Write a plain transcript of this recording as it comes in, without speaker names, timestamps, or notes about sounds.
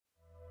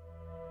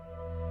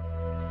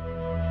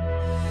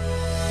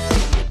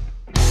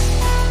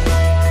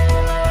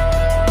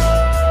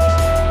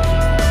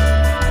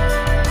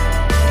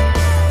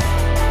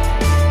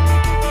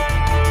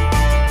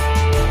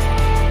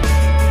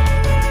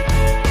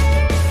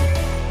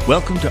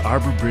Welcome to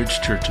Arbor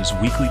Bridge Church's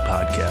weekly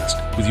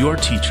podcast with your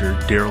teacher,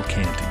 Daryl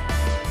Canty.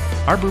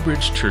 Arbor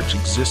Bridge Church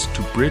exists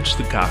to bridge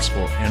the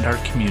gospel and our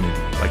community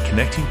by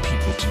connecting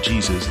people to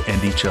Jesus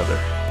and each other.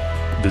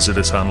 Visit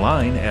us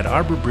online at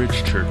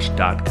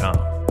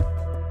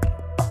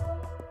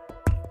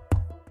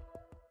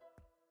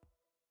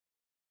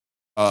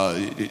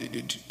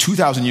arborbridgechurch.com.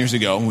 2,000 years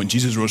ago, when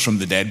Jesus rose from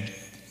the dead,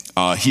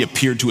 he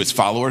appeared to his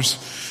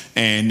followers,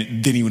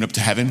 and then he went up to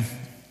heaven.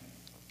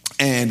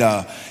 And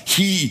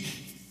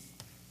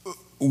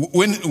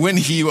when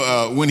he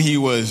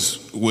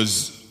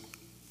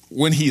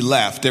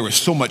left, there was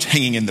so much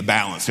hanging in the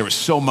balance. There was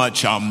so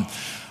much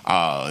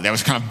that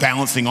was kind of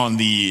balancing on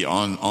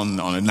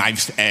a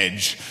knife's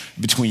edge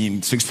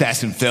between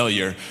success and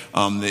failure.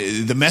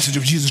 The message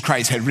of Jesus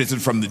Christ had risen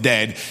from the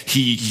dead.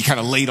 He kind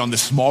of laid on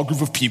this small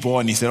group of people,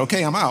 and he said,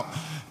 "Okay, I'm out,"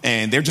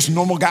 and they're just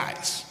normal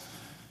guys.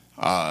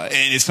 And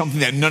it's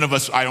something that none of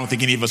us, I don't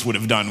think any of us would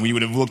have done. We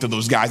would have looked at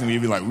those guys and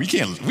we'd be like, we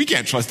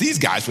can't trust these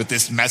guys with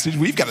this message.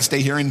 We've got to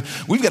stay here and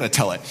we've got to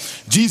tell it.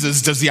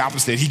 Jesus does the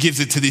opposite. He gives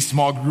it to this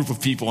small group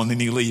of people and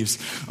then he leaves.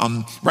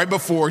 Right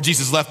before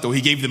Jesus left, though,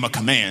 he gave them a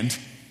command.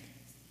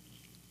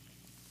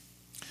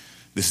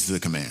 This is the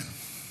command.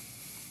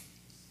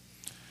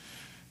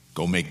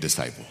 Go make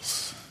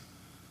disciples.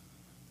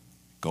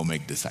 Go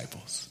make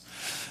disciples.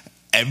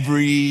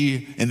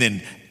 Every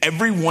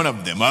one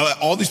of them,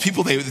 all these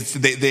people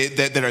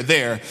that are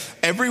there,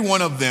 every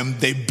one of them,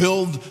 they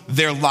build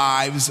their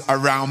lives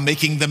around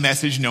making the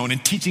message known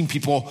and teaching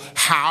people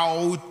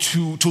how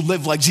to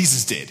live like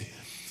Jesus did.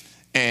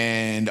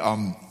 And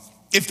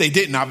if they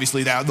didn't,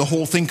 obviously, the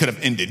whole thing could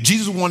have ended.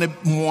 Jesus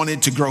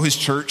wanted to grow his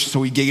church,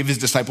 so he gave his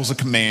disciples a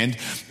command,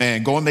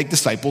 and go and make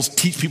disciples,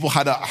 teach people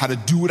how to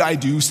do what I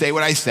do, say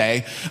what I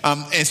say.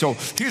 And so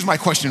here's my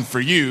question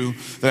for you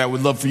that I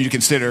would love for you to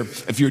consider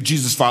if you're a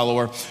Jesus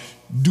follower.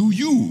 Do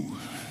you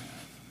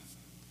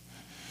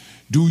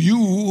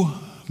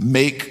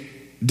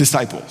make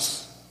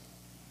disciples?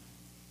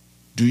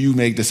 Do you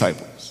make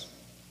disciples?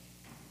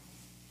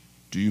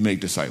 Do you make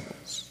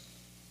disciples?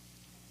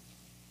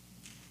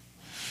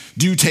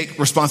 Do you take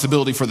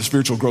responsibility for the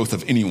spiritual growth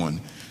of anyone?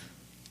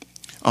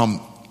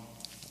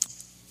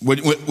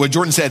 What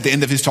Jordan said at the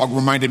end of his talk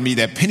reminded me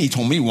that Penny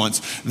told me once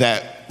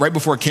that right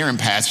before Karen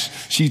passed,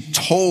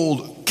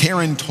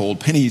 Karen told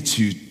Penny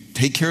to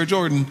take care of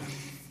Jordan.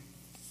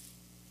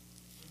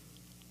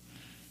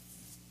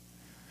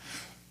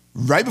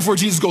 Right before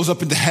Jesus goes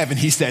up into heaven,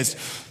 he says,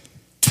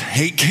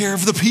 take care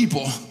of the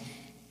people.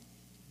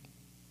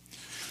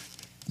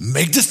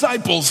 Make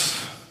disciples.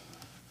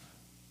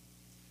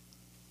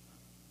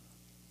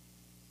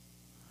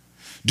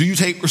 Do you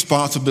take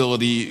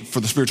responsibility for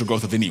the spiritual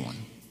growth of anyone?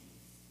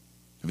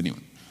 Of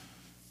anyone?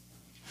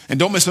 And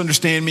don't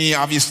misunderstand me.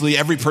 Obviously,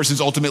 every person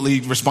is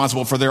ultimately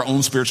responsible for their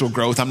own spiritual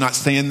growth. I'm not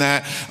saying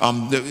that.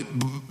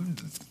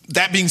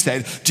 That being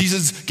said,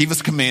 Jesus gave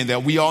us a command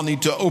that we all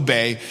need to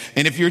obey.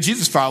 And if you're a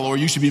Jesus follower,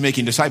 you should be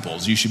making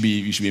disciples. You should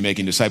be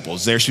making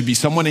disciples. There should be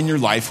someone in your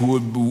life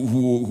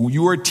who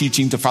you are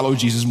teaching to follow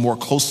Jesus more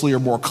closely or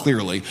more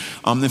clearly.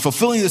 And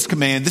fulfilling this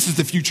command, this is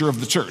the future of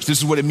the church. This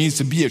is what it means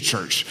to be a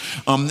church.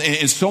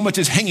 And so much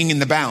is hanging in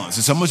the balance.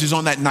 And so much is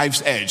on that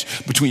knife's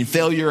edge between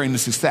failure and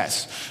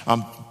success.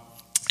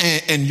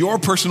 And your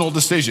personal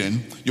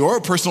decision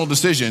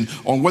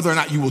on whether or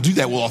not you will do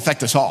that will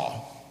affect us all.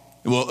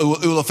 It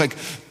will affect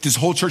this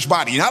whole church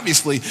body. And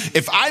obviously,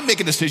 if I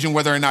make a decision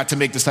whether or not to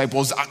make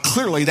disciples,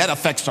 clearly that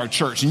affects our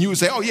church. And you would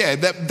say, oh yeah,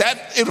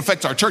 that it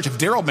affects our church if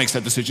Daryl makes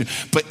that decision.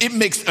 But it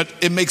makes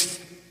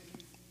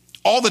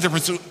all the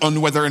difference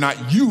on whether or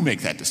not you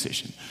make that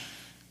decision.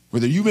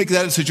 Whether you make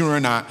that decision or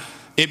not,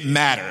 it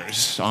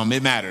matters.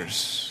 It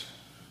matters.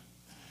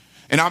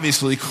 And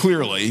obviously,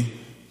 clearly,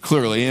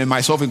 and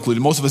myself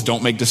included, most of us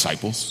don't make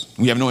disciples.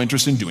 We have no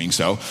interest in doing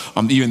so,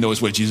 even though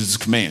it's what Jesus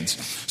commands.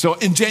 So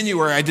in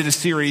January, I did a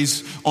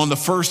series on the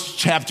first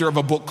chapter of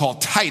a book called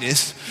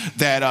Titus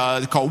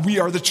called We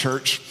Are the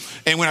Church.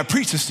 And when I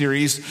preached the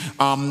series,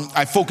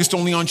 I focused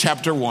only on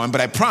chapter 1, but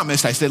I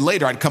said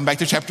later I'd come back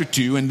to chapter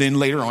 2 and then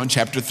later on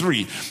chapter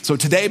 3. So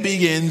today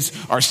begins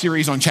our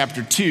series on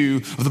chapter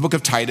 2 of the book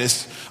of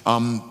Titus.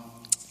 And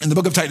the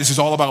book of Titus is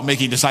all about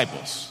making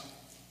disciples.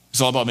 It's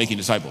all about making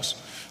disciples.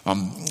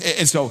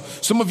 And so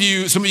some of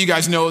you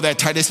guys know that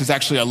Titus is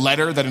actually a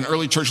letter that an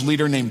early church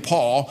leader named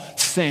Paul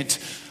sent.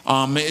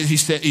 He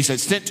said,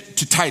 sent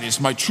to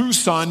Titus, my true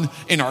son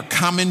in our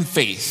common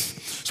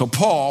faith. So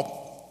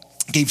Paul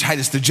gave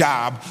Titus the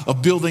job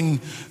of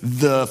building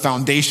the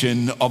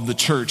foundation of the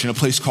church in a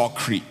place called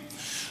Crete.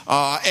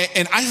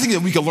 And I think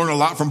that we can learn a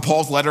lot from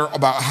Paul's letter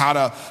about how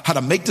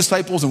to make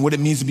disciples and what it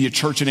means to be a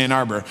church in Ann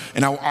Arbor.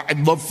 And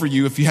I'd love for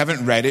you, if you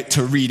haven't read it,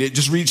 to read it.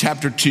 Just read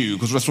chapter 2,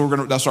 because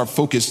that's our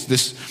focus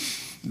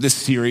this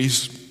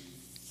series.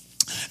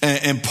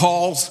 And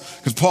Paul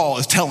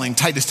is telling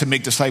Titus to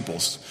make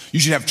disciples. You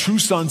should have true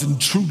sons and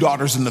true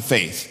daughters in the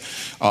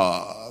faith.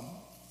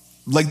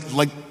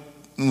 Like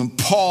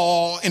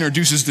Paul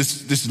introduces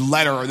this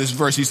letter or this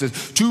verse. He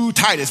says, to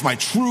Titus, my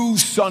true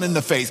son in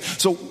the faith.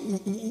 So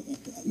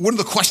one of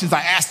the questions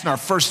I asked in our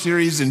first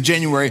series in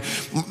January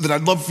that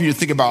I'd love for you to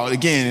think about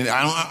again,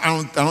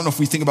 I don't know if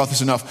we think about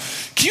this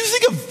enough. Can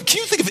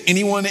you think of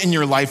anyone in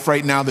your life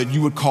right now that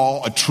you would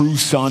call a true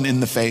son in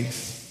the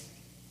faith?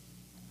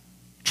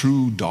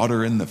 True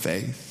daughter in the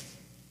faith?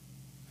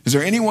 Is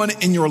there anyone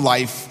in your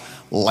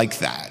life like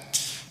that?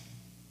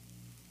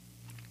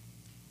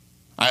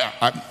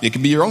 It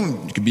could be your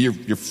own, it could be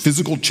your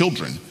physical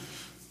children.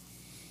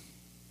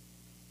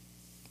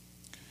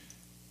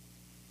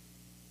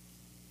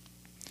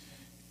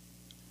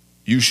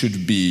 You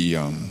should be,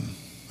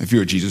 if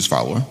you're a Jesus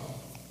follower,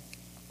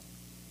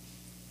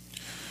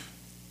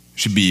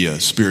 should be a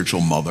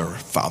spiritual mother,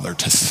 father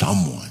to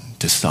someone.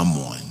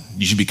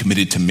 You should be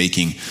committed to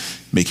making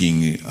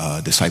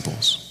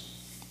disciples.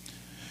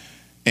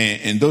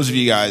 And those of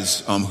you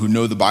guys who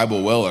know the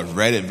Bible well or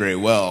read it very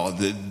well,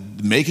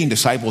 making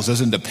disciples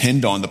doesn't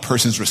depend on the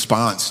person's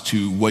response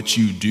to what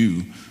you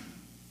do.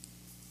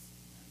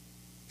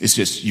 It's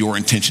just your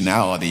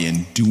intentionality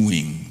in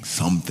doing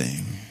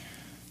something.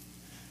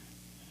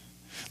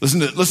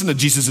 Listen to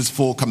Jesus'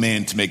 full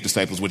command to make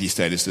disciples. What he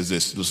said, it says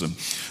this, listen.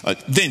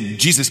 Then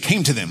Jesus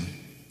came to them.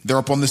 They're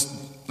up on this,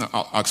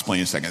 I'll explain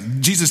in a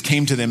second. Jesus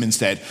came to them and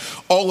said,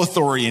 all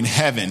authority in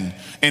heaven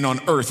and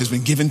on earth has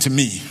been given to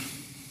me.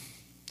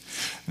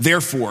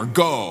 Therefore,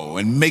 go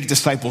and make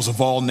disciples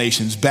of all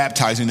nations,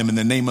 baptizing them in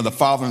the name of the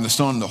Father and the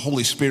Son and the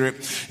Holy Spirit,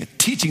 and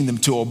teaching them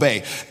to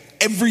obey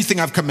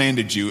everything I've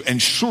commanded you.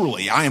 And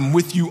surely I am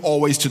with you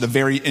always to the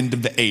very end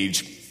of the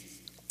age.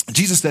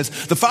 Jesus says,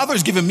 the Father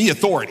has given me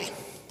authority.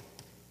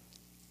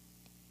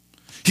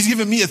 He's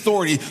given me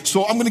authority,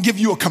 so I'm going to give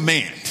you a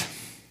command.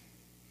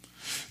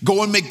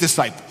 Go and make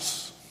disciples.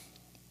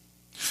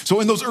 So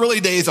in those early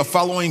days of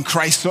following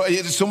Christ,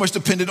 so much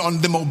depended on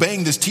them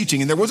obeying this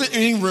teaching. And there wasn't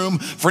any room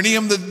for any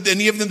of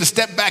them to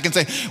step back and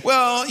say,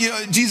 well,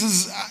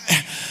 Jesus,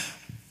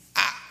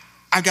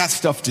 I got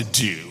stuff to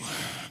do.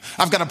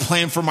 I've got a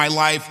plan for my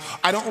life.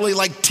 I don't really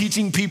like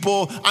teaching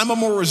people. I'm a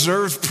more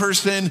reserved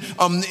person.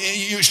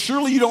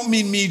 Surely you don't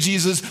mean me,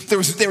 Jesus. There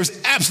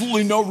was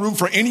absolutely no room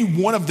for any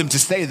one of them to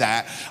say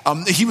that.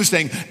 He was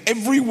saying,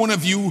 every one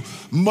of you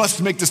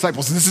must make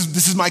disciples. And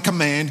this is my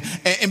command.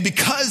 And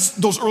because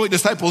those early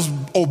disciples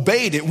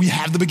obeyed it, we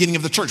have the beginning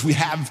of the church. We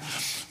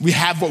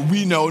have what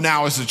we know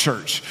now as the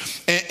church.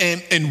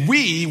 And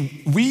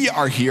we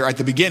are here at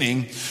the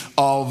beginning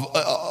of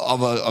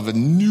a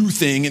new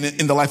thing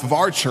in the life of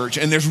our church.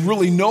 And there is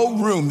really no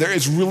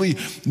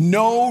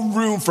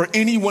room for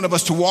any one of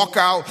us to walk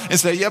out and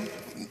say, yep,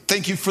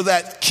 thank you for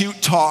that cute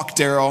talk,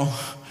 Daryl.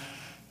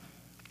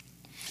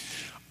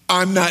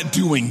 I'm not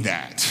doing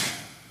that.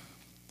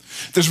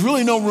 There's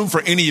really no room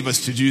for any of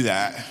us to do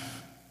that.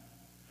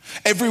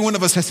 Every one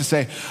of us has to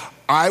say,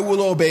 I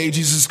will obey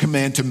Jesus'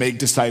 command to make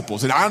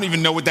disciples. And I don't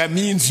even know what that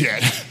means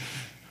yet.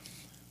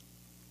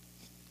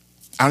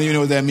 I don't even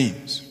know what that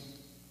means.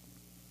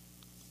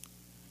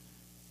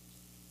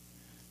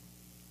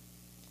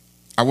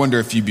 I wonder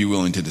if you'd be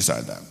willing to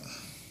decide that.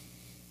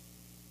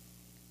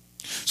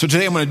 So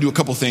today I'm going to do a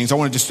couple things. I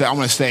want to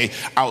say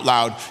out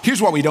loud,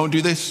 here's why we don't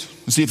do this.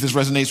 Let's see if this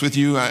resonates with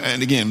you.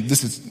 And again,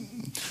 this is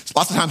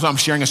lots of times when I'm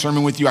sharing a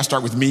sermon with you, I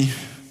start with me.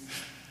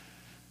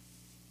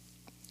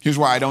 Here's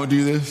why I don't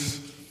do this.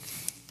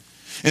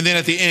 And then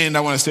at the end, I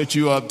want to set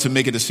you up to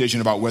make a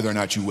decision about whether or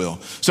not you will.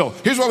 So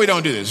here's why we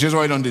don't do this.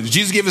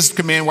 Jesus gave us a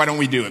command. Why don't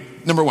we do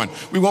it? Number one,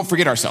 we won't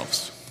forget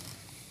ourselves.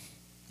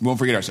 We won't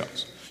forget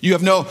ourselves. You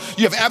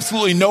have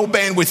absolutely no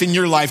bandwidth in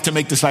your life to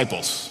make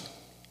disciples.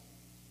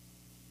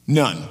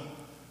 None.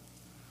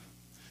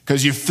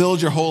 Because you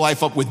filled your whole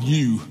life up with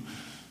you.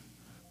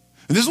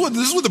 And this is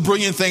what the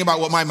brilliant thing about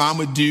what my mom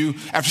would do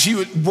after she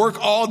would work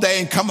all day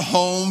and come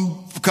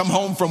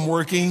home from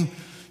working.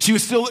 She'd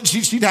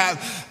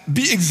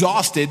be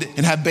exhausted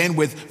and have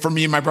bandwidth for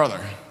me and my brother.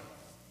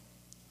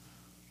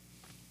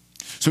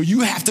 So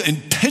you have to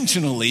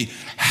intentionally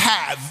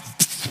have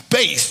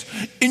space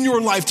in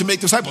your life to make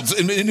disciples.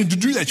 And to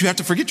do that, you have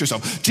to forget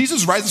yourself.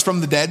 Jesus rises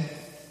from the dead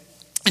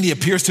and he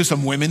appears to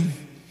some women,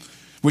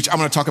 which I'm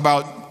going to talk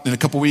about in a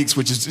couple weeks,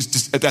 which is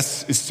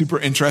super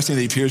interesting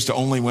that he appears to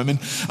only women,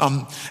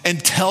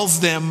 and tells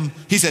them,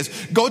 he says,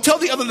 go tell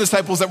the other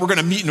disciples that we're going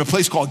to meet in a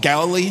place called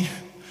Galilee,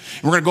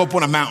 and we're going to go up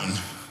on a mountain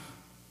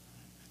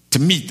to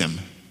meet them.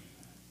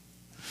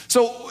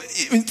 So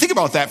think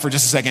about that for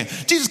just a second.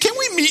 Jesus, can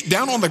we meet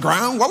down on the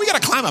ground? Why we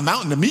got to climb a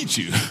mountain to meet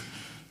you?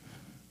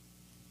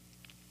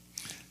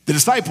 The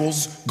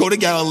disciples go to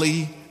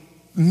Galilee,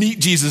 meet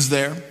Jesus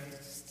there.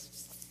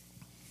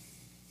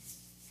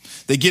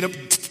 They get up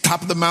to the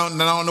top of the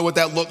mountain, and I don't know what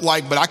that looked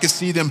like, but I could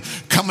see them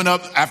coming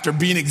up after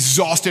being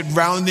exhausted,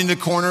 rounding the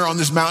corner on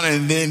this mountain,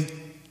 and then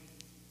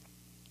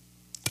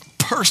the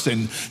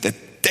person that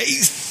they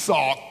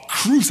saw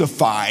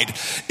crucified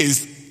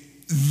is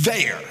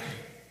there,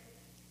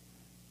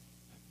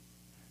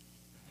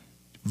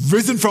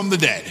 risen from the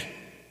dead.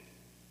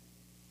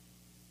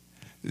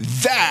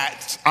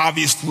 That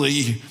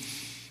obviously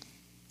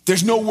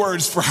There's no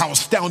words for how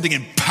astounding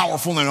and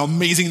powerful and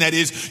amazing that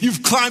is.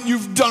 You've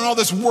done all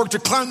this work to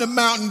climb the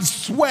mountain,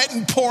 sweat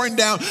and pouring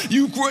down.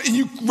 You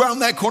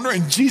round that corner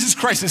and Jesus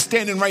Christ is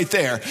standing right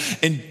there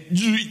and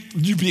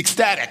you'd be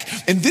ecstatic.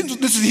 And then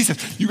he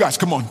says, you guys,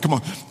 come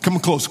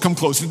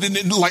close. And then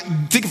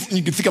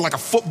you can think of like a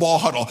football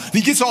huddle. And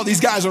he gets all these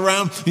guys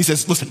around. And he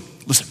says, listen,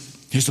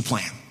 here's the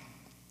plan.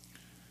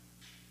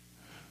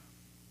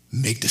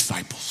 Make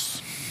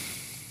disciples.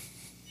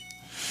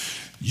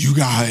 You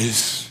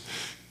guys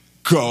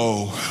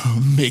go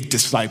make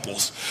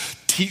disciples.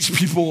 Teach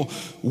people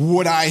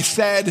what I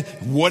said,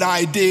 what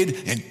I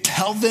did, and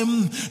tell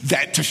them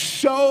that to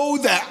show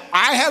that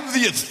I have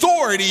the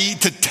authority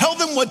to tell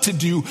them what to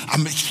do,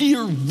 I'm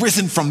here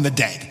risen from the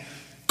dead.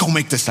 Go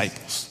make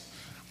disciples.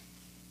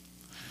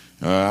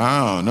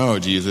 I don't know,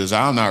 Jesus.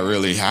 I'm not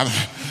really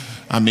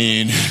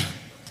every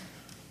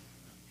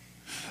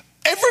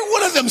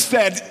one of them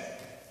said,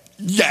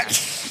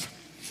 yes.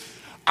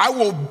 I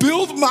will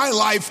build my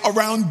life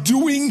around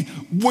doing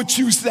what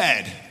you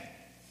said.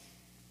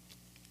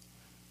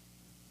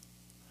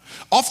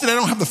 Often I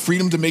don't have the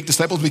freedom to make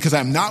disciples because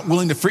I'm not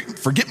willing to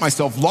forget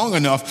myself long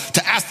enough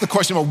to ask the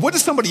question about what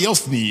does somebody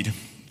else need?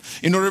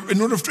 In order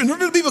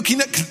to be able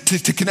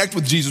to connect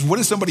with Jesus, what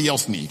does somebody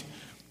else need?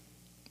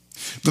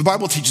 The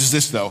Bible teaches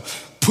this though.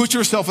 Put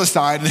yourself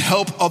aside and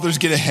help others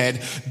get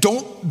ahead.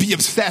 Don't be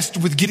obsessed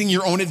with getting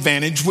your own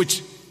advantage,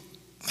 which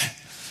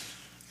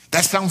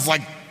that sounds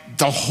like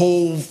the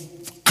whole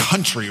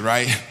country,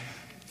 right?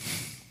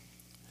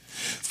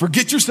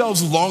 Forget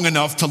yourselves long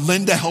enough to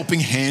lend a helping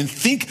hand.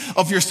 Think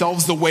of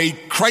yourselves the way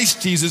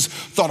Christ Jesus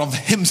thought of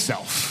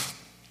himself.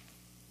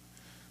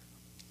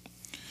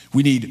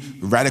 We need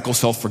radical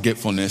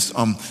self-forgetfulness.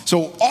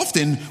 So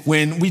often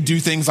when we do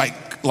things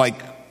like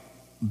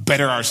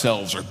better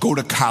ourselves or go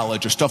to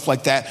college or stuff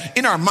like that,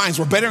 in our minds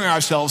we're bettering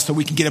ourselves so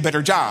we can get a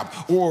better job,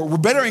 or we're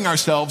bettering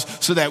ourselves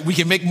so that we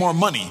can make more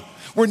money.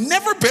 We're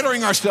never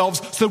bettering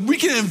ourselves so we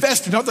can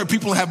invest in other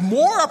people and have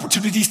more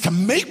opportunities to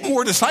make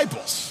more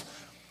disciples.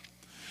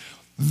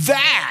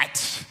 That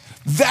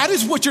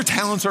is what your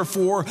talents are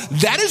for.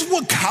 That is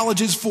what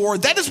college is for.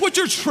 That is what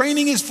your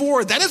training is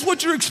for. That is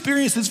what your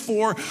experience is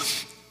for.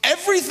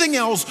 Everything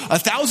else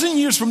 1,000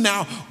 years from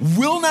now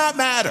will not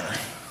matter.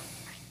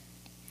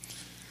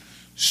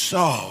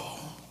 So,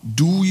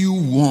 do you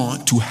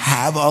want to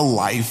have a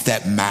life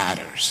that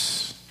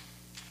matters?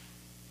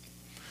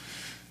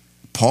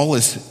 Paul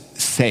is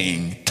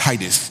saying,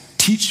 Titus,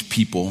 teach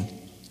people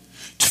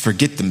to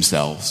forget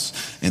themselves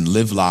and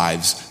live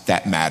lives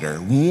that matter.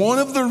 One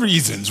of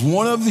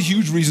the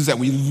huge reasons that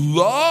we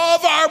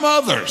love our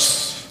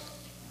mothers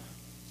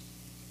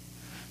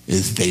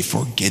is they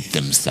forget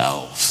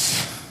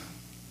themselves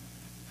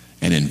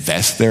and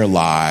invest their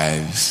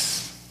lives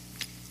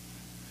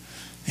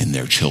in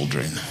their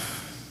children.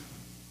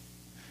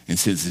 And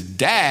since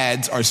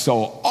dads are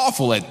so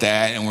awful at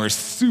that and we're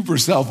super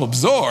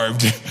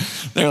self-absorbed,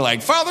 they're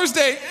like, Father's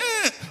Day,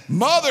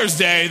 Mother's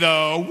Day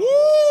though,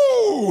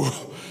 woo!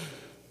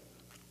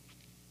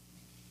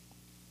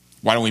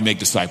 Why don't we make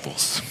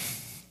disciples?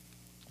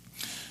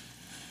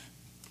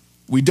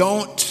 We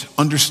don't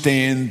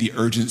understand the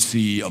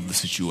urgency of the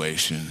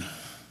situation.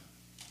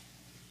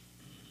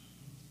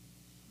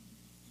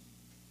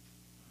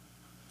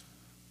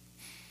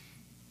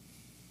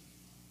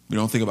 We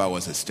don't think about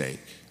what's at stake.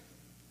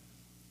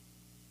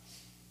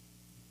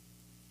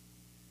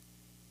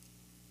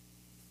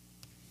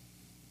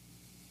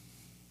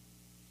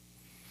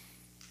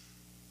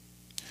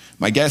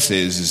 My guess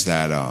is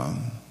that,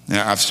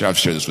 I've shared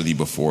this with you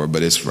before,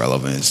 but it's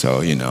relevant, so,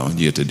 you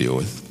have to deal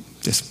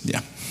with this, yeah.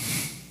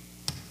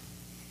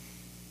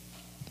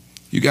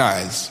 You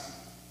guys,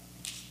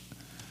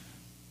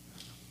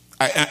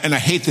 I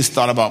hate this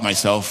thought about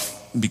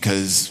myself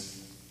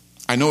because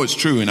I know it's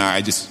true, and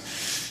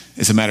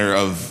it's a matter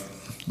of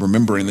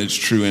remembering that it's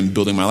true and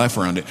building my life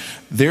around it.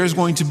 There's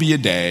going to be a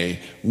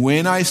day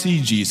when I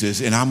see Jesus,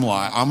 and I'm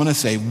going to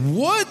say,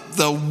 what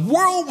the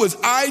world was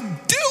I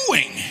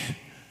doing?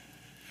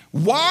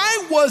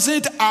 Why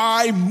wasn't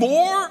I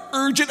more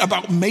urgent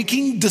about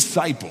making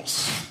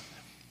disciples?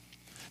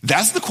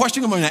 That's the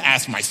question I'm going to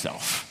ask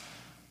myself.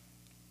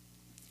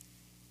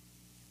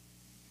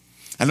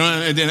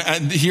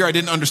 Here I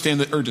didn't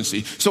understand the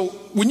urgency. So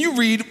when you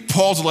read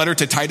Paul's letter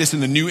to Titus in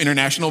the New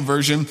International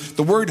Version,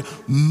 the word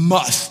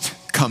must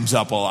comes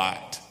up a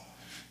lot.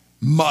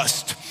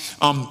 Must.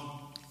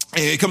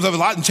 It comes up a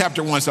lot in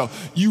chapter 1. So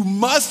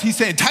he's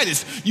saying,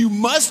 Titus, you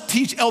must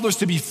teach elders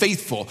to be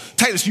faithful.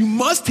 Titus, you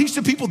must teach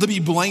the people to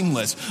be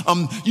blameless.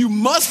 You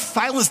must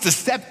silence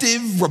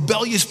deceptive,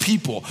 rebellious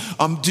people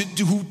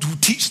who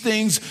teach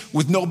things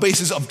with no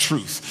basis of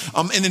truth.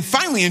 And then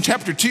finally in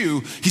chapter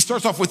 2, he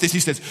starts off with this. He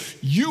says,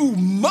 you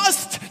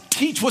must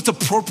teach what's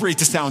appropriate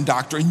to sound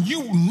doctrine.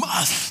 You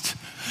must.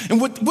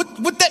 And what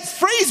that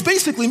phrase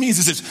basically means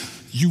is this: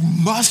 you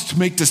must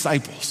make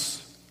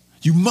disciples.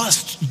 You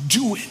must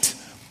do it.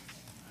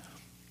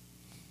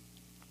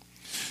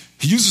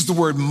 He uses the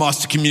word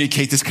must to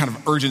communicate this kind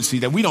of urgency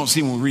that we don't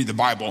see when we read the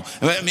Bible.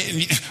 I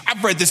mean,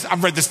 I've read this.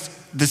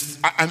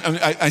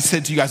 I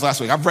said to you guys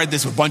last week, I've read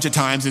this a bunch of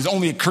times. It's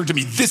only occurred to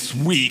me this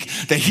week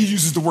that he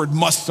uses the word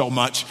must so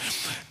much.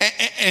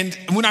 And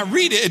when I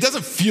read it, it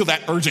doesn't feel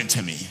that urgent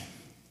to me.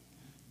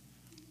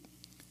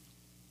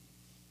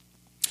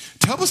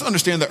 To help us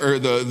understand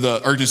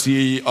the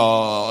urgency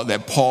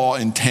that Paul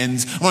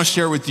intends, I want to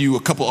share with you a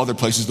couple other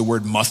places the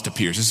word must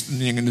appears. This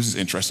is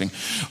interesting.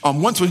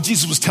 Once when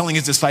Jesus was telling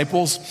his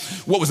disciples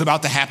what was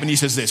about to happen, he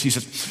says this. He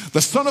says,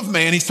 the Son of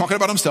Man, he's talking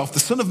about himself, the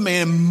Son of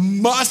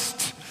Man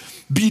must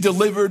be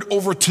delivered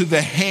over to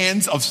the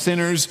hands of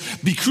sinners,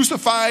 be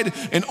crucified,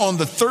 and on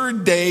the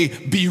third day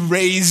be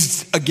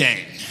raised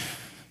again.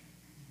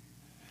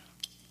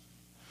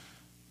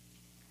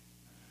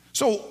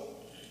 So,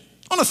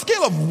 on a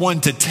scale of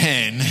 1 to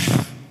 10,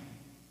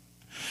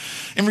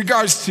 in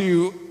regards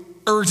to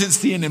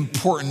urgency and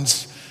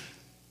importance,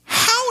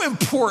 how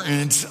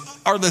important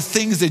are the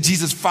things that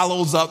Jesus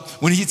follows up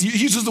when he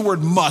uses the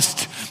word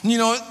must? You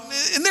know,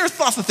 and there are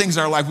lots of things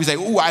in our life we say,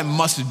 oh, I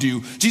must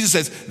do. Jesus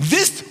says,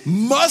 this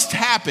must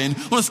happen.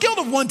 On a scale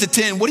of 1 to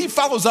 10, what he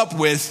follows up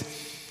with,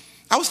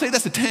 I would say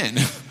that's a 10.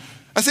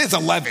 I say it's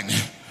 11.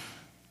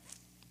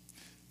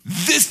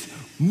 This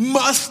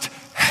must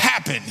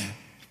happen.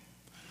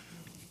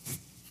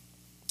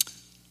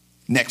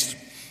 Next,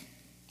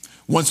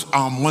 once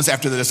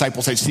after the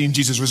disciples had seen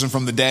Jesus risen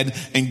from the dead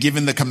and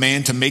given the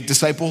command to make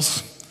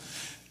disciples,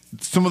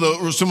 some of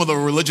the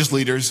religious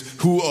leaders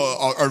who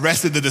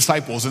arrested the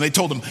disciples, and they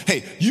told them,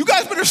 hey, you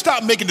guys better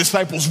stop making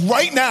disciples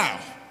right now,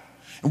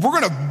 and we're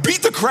going to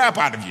beat the crap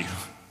out of you.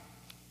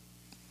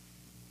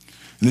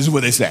 And this is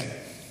what they said.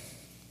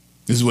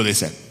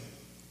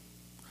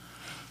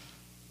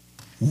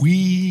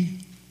 We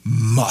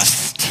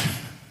must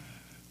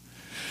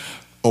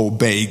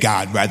obey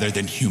God rather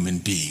than human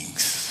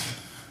beings.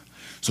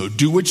 So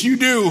do what you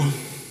do.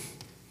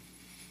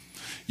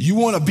 You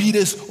want to beat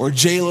us or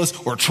jail us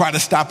or try to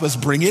stop us,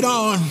 bring it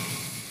on.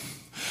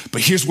 But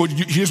here's what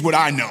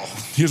I know.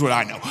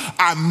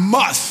 I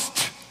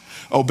must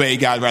obey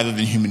God rather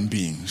than human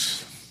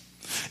beings.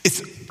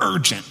 It's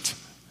urgent.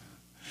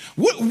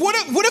 What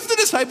if the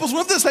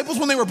disciples,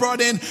 when they were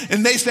brought in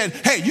and they said,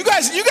 hey, you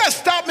guys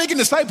stop making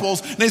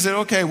disciples. And they said,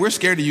 okay, we're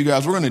scared of you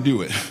guys. We're going to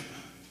do it.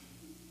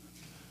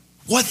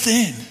 What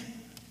then?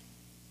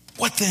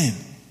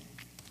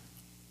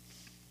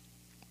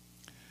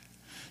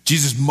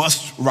 Jesus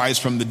must rise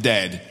from the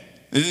dead.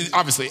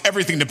 Obviously,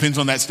 everything depends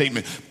on that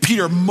statement.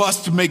 Peter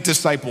must make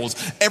disciples.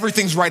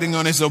 Everything's riding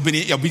on his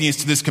obedience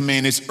to this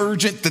command. It's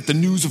urgent that the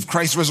news of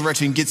Christ's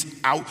resurrection gets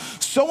out.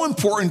 So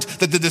important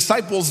that the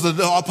disciples, the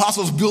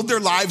apostles, build their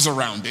lives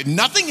around it.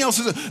 Nothing else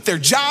is their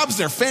jobs,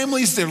 their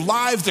families, their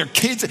lives, their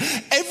kids.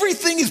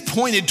 Everything is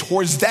pointed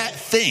towards that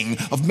thing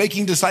of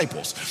making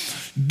disciples.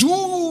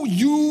 Do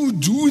you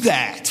do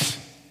that?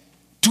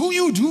 Do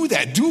you do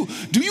that? Do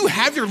you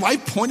have your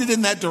life pointed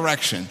in that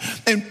direction?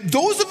 And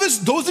those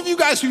of you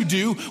guys who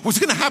do, what's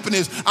going to happen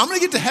is I'm going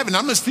to get to heaven.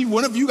 I'm going to see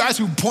one of you guys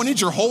who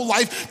pointed your whole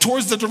life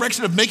towards the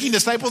direction of making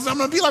disciples. And I'm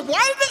going to be like,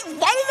 why did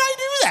I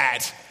do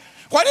that?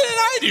 Why didn't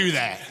I do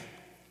that?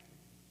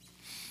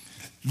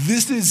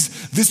 This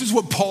is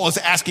what Paul is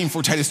asking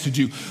for Titus to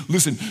do.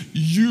 Listen,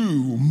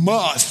 you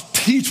must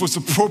teach what's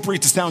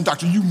appropriate to sound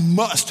doctrine. You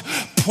must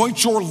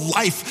point your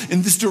life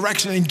in this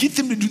direction and get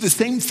them to do the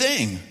same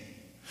thing.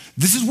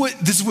 This is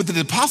what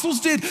the apostles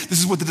did. This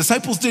is what the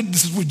disciples did.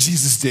 This is what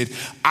Jesus did.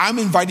 I'm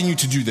inviting you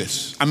to do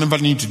this.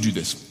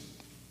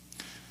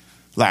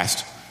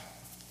 Last,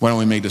 why don't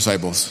we make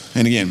disciples?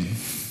 And again,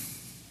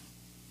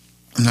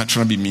 I'm not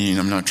trying to be mean.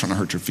 I'm not trying to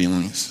hurt your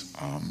feelings.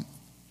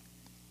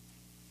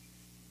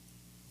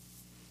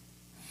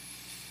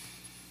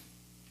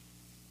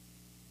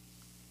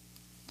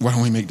 Why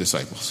don't we make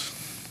disciples?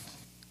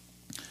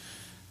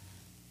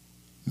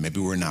 Maybe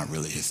we're not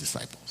really his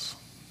disciples.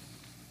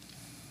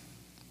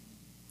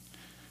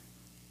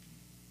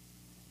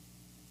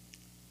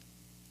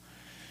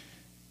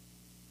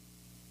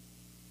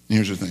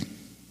 Here's the thing.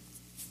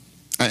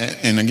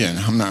 And again,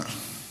 I'm not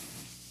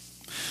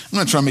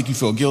trying to make you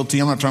feel guilty.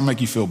 I'm not trying to make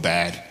you feel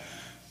bad.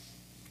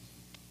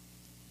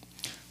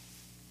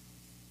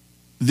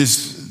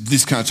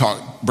 This kind of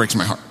talk breaks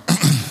my heart.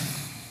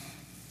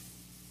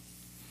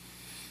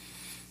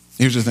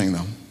 Here's the thing,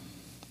 though.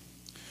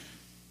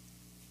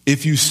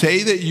 If you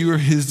say that you are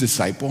his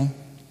disciple,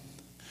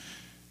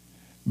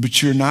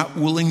 but you're not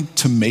willing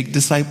to make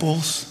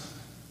disciples,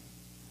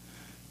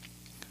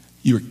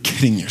 you're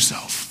kidding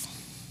yourself.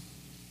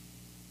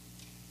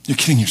 You're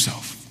kidding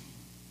yourself.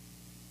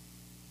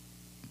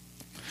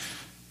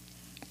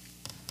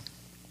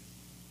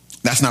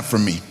 That's not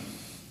from me.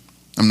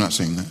 I'm not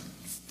saying that.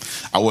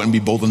 I wouldn't be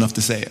bold enough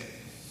to say it.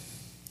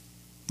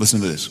 Listen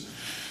to this.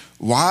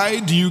 Why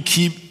do you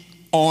keep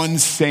on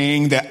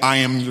saying that I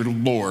am your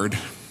Lord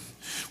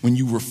when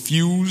you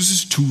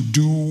refuse to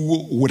do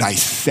what I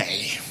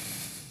say?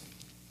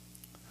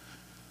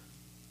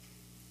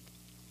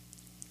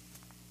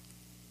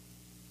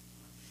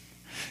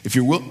 If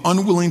you're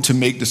unwilling to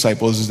make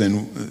disciples,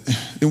 then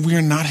we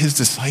are not his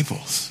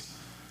disciples.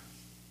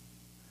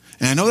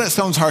 And I know that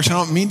sounds harsh. I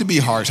don't mean to be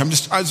harsh.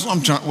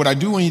 I'm trying, what I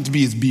do want you to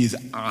be is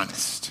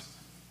honest.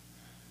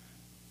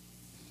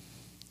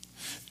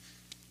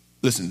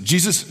 Listen,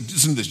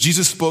 listen to this.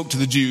 Jesus spoke to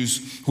the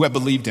Jews who had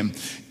believed him.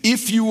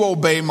 If you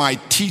obey my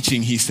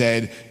teaching, he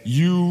said,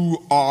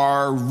 you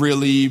are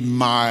really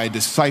my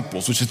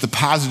disciples, which is the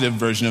positive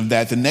version of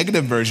that. The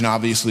negative version,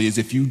 obviously, is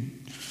if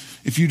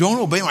you don't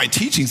obey my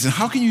teachings, then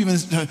how can you even,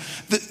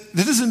 that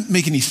doesn't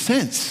make any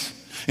sense.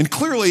 And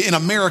clearly in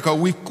America,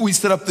 we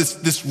set up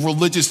this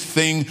religious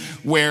thing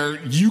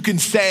where you can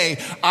say,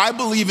 I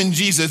believe in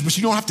Jesus, but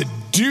you don't have to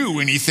do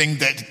anything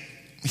that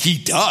he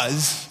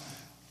does.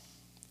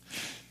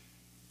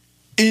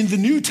 In the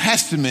New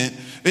Testament,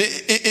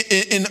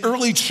 in the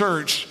early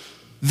church,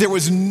 there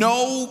was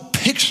no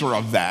picture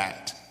of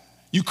that.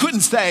 You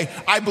couldn't say,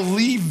 I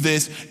believe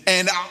this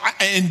and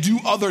do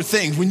other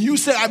things. When you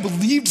said I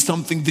believed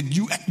something, that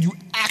you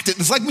acted.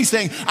 It's like me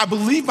saying, I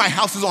believe my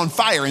house is on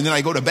fire and then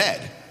I go to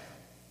bed.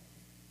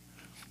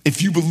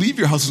 If you believe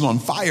your house is on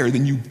fire,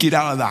 then you get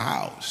out of the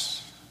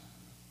house.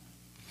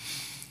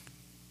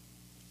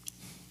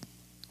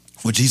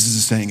 What Jesus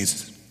is saying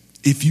is,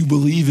 if you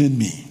believe in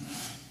me,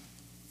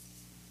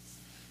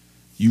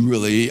 you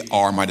really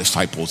are my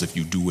disciples if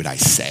you do what I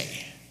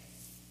say.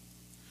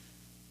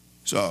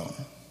 So,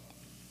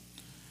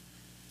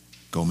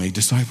 go make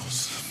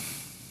disciples.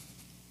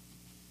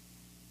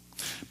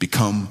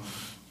 Become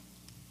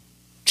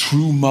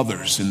true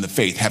mothers in the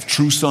faith. Have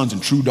true sons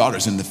and true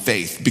daughters in the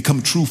faith.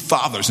 Become true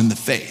fathers in the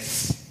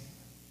faith.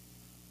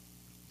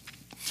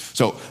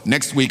 So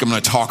next week I'm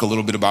going to talk a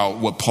little bit about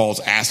what Paul's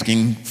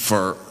asking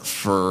for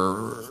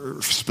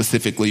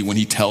specifically when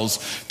he tells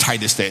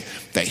Titus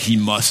that he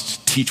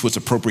must teach what's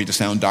appropriate to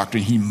sound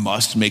doctrine. He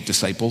must make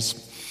disciples.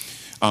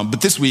 But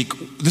this week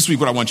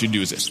what I want you to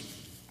do is this.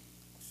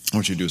 I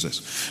want you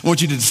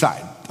to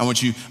decide. I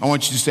want you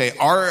to say,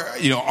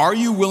 are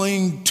you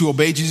willing to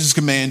obey Jesus'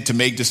 command to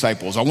make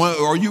disciples?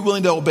 Are you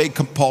willing to obey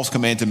Paul's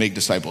command to make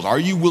disciples? Are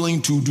you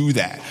willing to do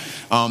that?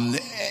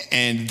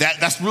 And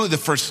that's really the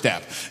first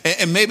step.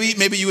 And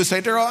maybe you would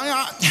say, Daryl,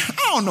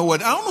 I don't know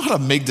how to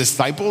make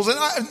disciples, and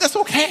that's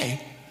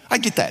okay. I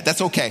get that. That's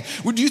okay.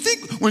 Well, do you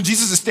think when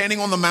Jesus is standing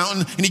on the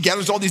mountain and he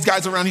gathers all these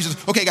guys around, he says,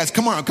 okay, guys,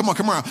 come on.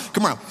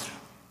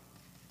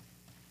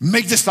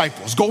 Make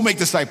disciples. Go make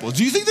disciples.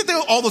 Do you think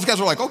that all those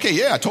guys were like, okay,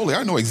 yeah, totally.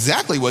 I know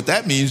exactly what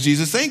that means,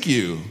 Jesus. Thank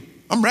you.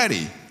 I'm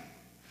ready.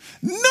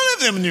 None of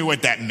them knew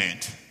what that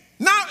meant.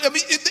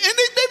 Maybe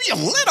a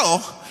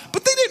little,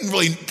 but they didn't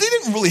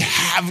really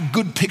have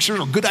good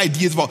pictures or good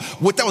ideas about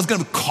what that was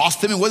going to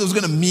cost them and what it was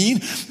going to mean.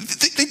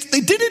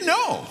 They didn't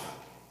know.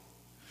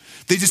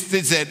 They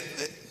said,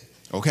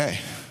 okay.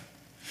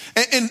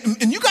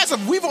 And you guys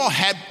we've all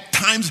had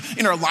times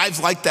in our lives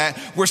like that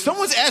where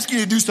someone's asking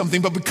you to do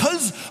something, but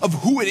because of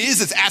who it is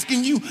that's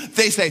asking you,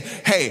 they say,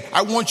 hey,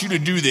 I want you to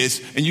do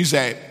this. And you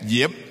say,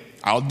 yep,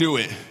 I'll do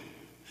it.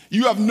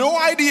 You have no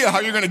idea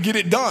how you're going to get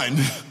it done,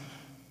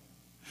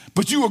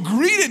 but you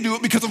agree to do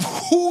it because of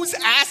who's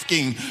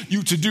asking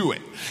you to do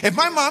it. If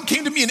my mom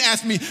came to me and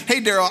asked me,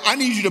 hey, Daryl, I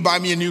need you to buy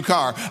me a new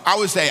car, I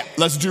would say,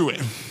 let's do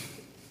it.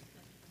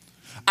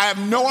 I have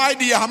no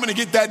idea how I'm going to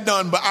get that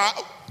done, but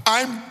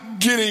I'm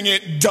getting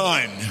it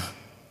done.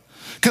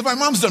 Because my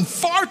mom's done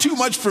far too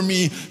much for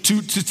me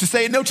to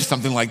say no to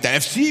something like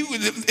that.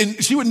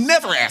 She would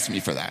never ask me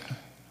for that.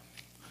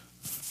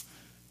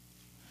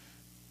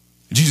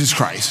 Jesus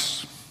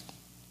Christ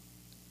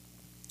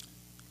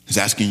is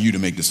asking you to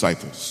make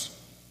disciples.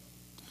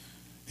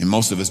 And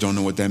most of us don't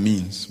know what that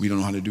means. We don't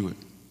know how to do it.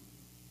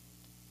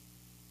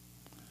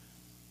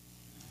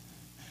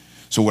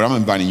 So what I'm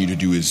inviting you to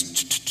do is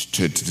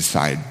to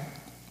decide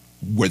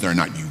whether or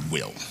not you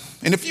will.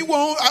 And if you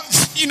won't,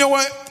 you know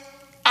what?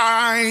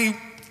 I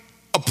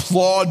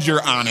applaud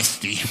your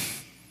honesty.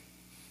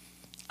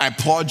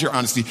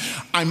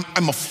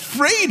 I'm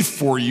afraid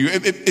for you.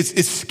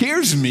 It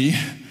scares me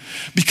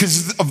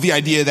because of the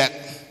idea that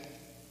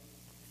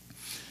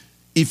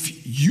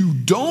if you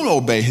don't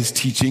obey his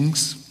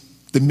teachings,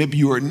 then maybe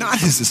you are not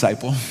his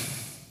disciple.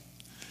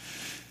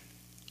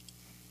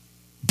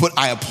 But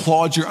I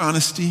applaud your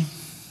honesty.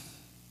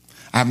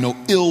 I have no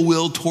ill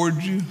will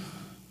toward you.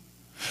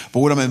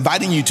 But what I'm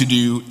inviting you to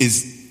do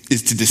is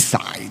to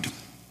decide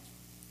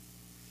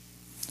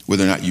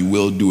whether or not you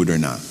will do it or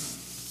not,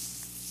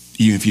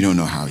 even if you don't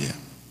know how yet.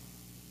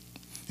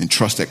 And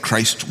trust that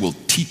Christ will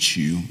teach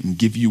you and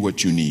give you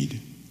what you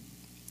need.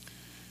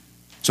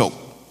 So,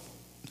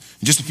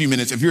 in just a few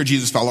minutes, if you're a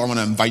Jesus follower, I want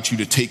to invite you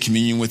to take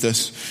communion with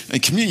us.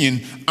 And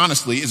communion,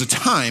 honestly, is a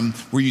time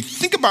where you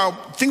think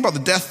about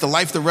the death, the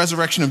life, the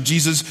resurrection of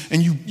Jesus,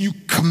 and you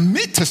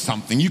commit to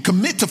something. You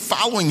commit to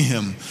following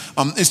him.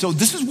 And so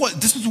this is what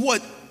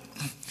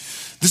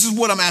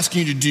I'm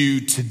asking you to do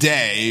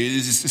today.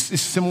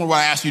 It's similar to what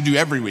I ask you to do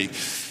every week.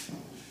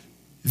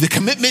 The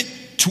commitment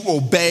to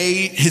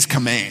obey his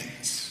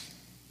commands.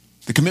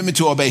 The commitment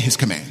to obey his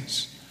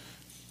commands.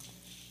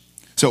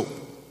 So,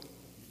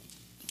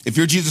 If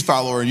you're a Jesus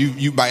follower,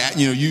 you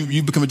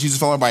become a Jesus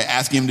follower by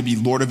asking him to be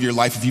Lord of your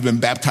life. If you've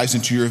been baptized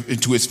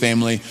into his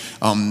family,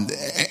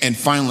 and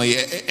finally,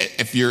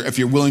 if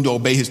you're willing to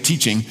obey his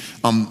teaching,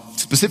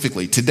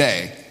 specifically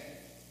today,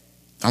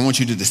 I want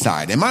you to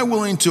decide: am I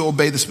willing to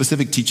obey the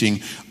specific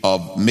teaching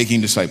of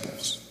making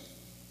disciples?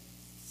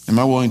 Am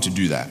I willing to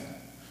do that?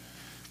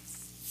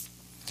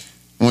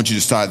 I want you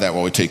to decide that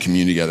while we take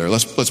communion together.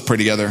 Let's pray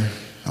together,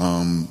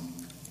 and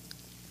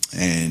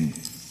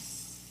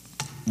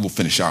we'll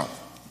finish out.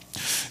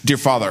 Dear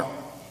Father,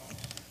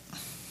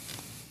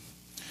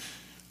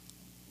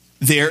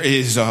 there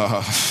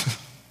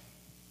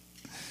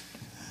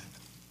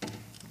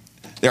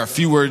are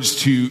few words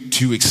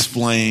to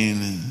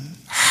explain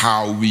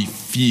how we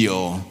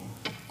feel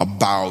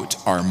about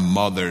our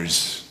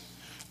mothers,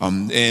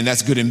 and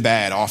that's good and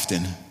bad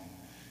often.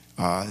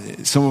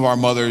 Some of our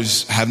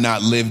mothers have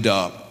not lived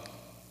up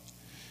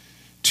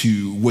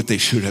to what they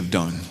should have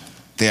done.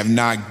 They have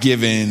not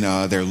given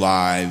their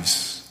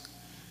lives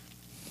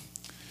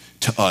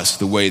to us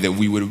the way that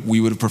we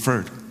would have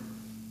preferred.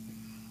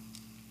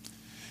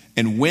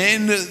 And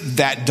when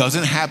that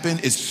doesn't happen,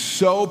 it's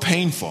so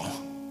painful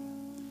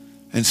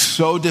and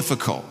so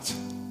difficult.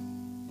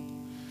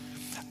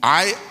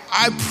 I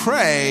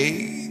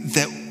pray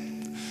that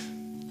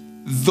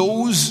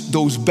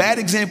those bad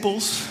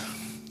examples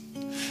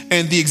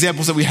and the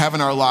examples that we have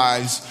in our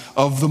lives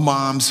of the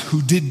moms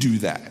who did do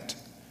that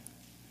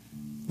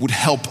would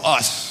help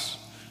us,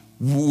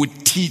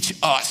 would teach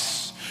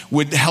us,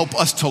 would help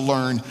us to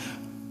learn.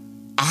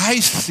 I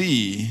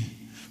see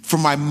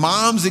from my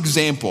mom's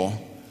example,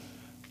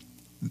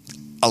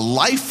 a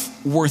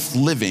life worth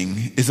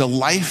living is a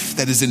life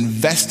that is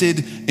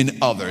invested in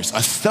others,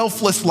 a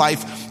selfless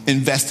life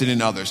invested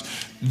in others.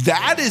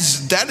 That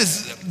is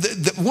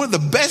one of the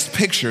best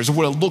pictures of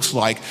what it looks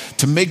like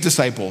to make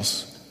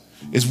disciples,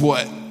 is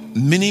what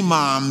many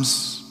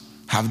moms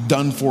have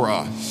done for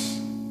us.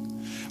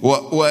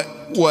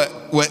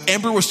 What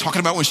Amber was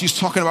talking about when she's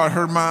talking about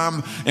her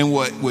mom, and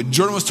what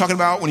Jordan was talking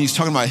about when he's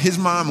talking about his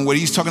mom, and what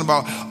he's talking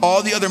about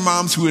all the other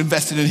moms who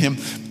invested in him,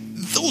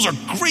 those are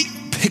great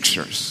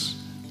pictures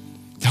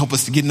to help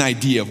us to get an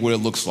idea of what it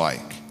looks like.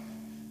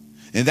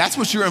 And that's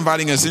what you're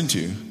inviting us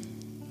into.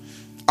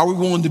 Are we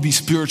willing to be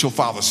spiritual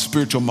fathers,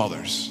 spiritual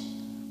mothers?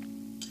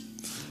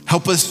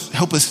 Help us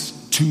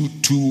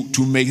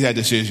to make that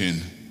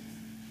decision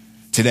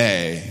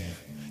today,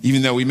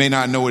 even though we may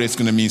not know what it's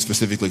going to mean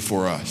specifically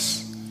for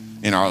us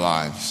in our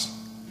lives.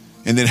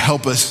 And then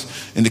help us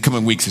in the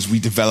coming weeks as we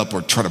develop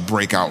or try to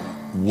break out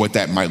what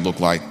that might look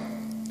like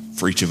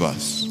for each of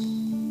us.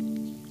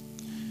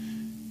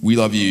 We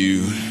love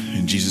you.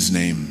 In Jesus'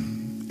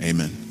 name,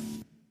 amen.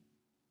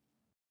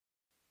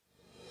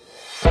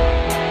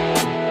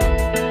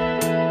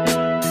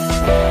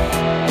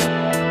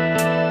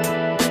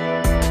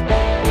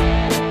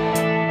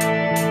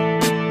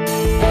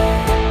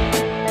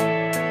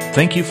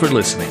 Thank you for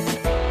listening.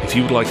 If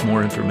you would like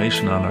more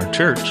information on our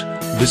church,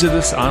 visit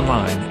us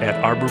online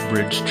at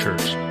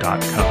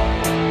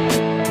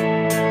arborbridgechurch.com.